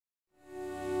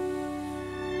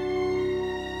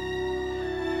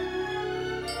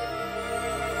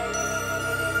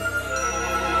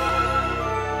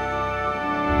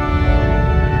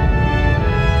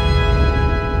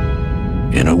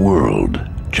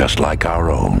just like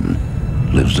our own,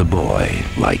 lives a boy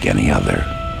like any other.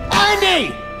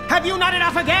 Andy! Have you not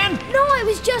enough again? No, I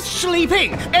was just...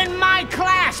 Sleeping in my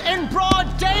class in broad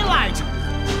daylight!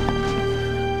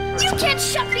 You can't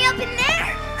shut me up in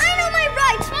there! I know my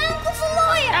rights! My uncle's a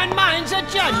lawyer! And mine's a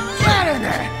judge!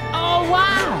 Oh,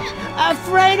 wow!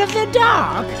 Afraid of the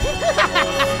dark?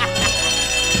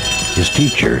 His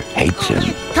teacher hates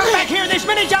him. Come back here this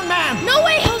minute, young man! No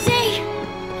way, Jose!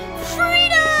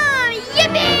 Freedom!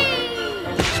 Yippee!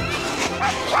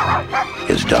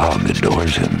 His dog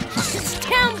adores him.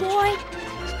 Town boy!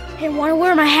 Hey, wanna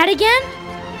wear my hat again?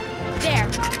 There.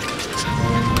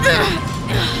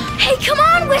 Hey, come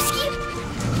on, Whiskey!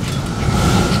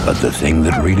 But the thing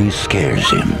that really scares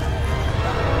him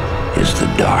is the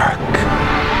dark.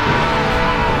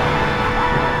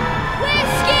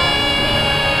 Whiskey!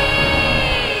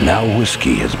 Now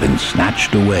Whiskey has been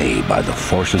snatched away by the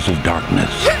forces of darkness.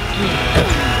 3, 2, 1.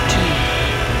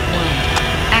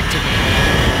 Activate.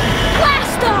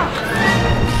 Blast off!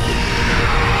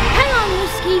 Hang on,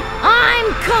 Whiskey. I'm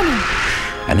coming.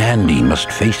 And Andy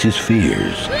must face his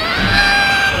fears.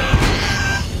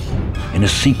 In a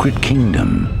secret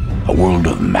kingdom, a world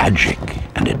of magic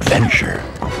and adventure.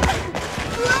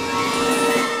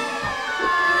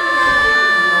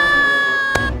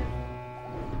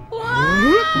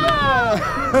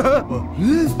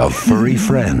 Of furry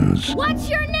friends. What's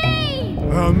your name?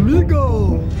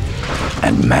 Amigo!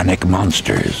 And manic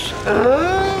monsters.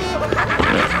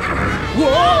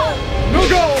 Whoa! No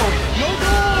go! No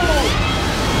go!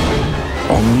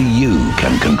 Only you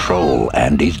can control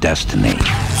Andy's destiny.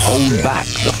 Hold back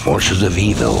the forces of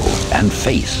evil and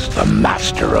face the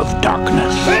master of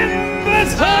darkness.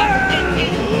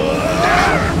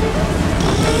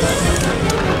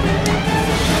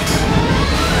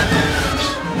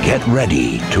 Get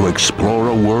ready to explore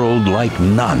a world like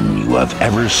none you have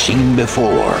ever seen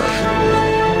before.